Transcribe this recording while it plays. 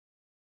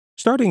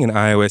Starting in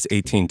iOS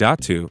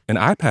 18.2 and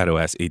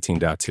iPadOS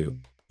 18.2,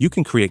 you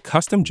can create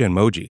custom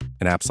Genmoji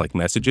in apps like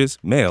Messages,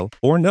 Mail,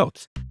 or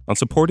Notes on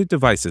supported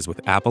devices with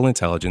Apple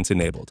Intelligence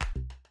enabled.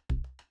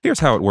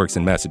 Here's how it works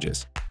in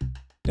Messages.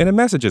 In a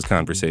Messages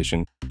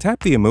conversation,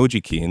 tap the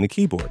emoji key in the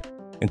keyboard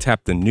and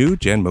tap the New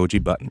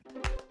Genmoji button.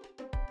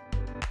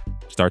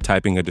 Start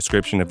typing a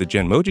description of the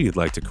Genmoji you'd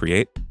like to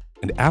create,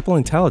 and Apple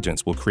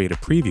Intelligence will create a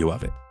preview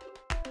of it.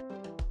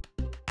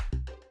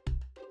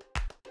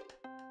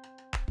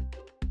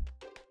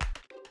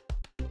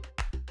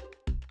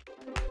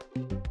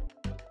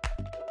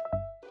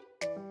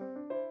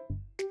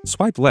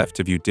 Swipe left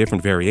to view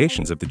different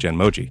variations of the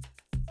Genmoji.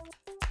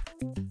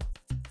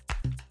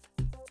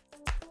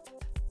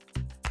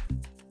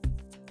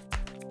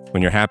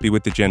 When you're happy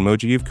with the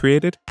Genmoji you've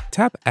created,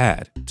 tap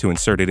Add to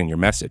insert it in your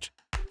message.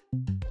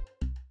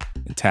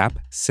 And tap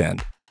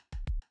Send.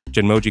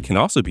 Genmoji can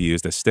also be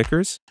used as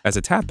stickers, as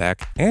a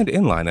tapback, and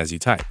inline as you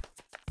type.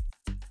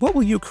 What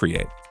will you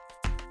create?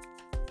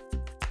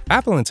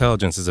 Apple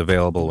Intelligence is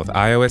available with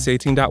iOS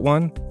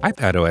 18.1,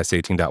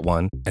 iPadOS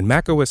 18.1, and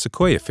macOS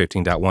Sequoia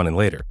 15.1 and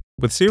later,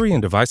 with Siri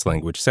and device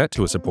language set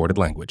to a supported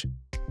language.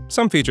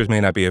 Some features may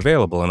not be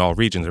available in all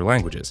regions or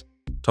languages.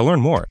 To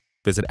learn more,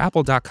 visit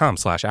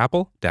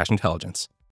apple.com/apple-intelligence.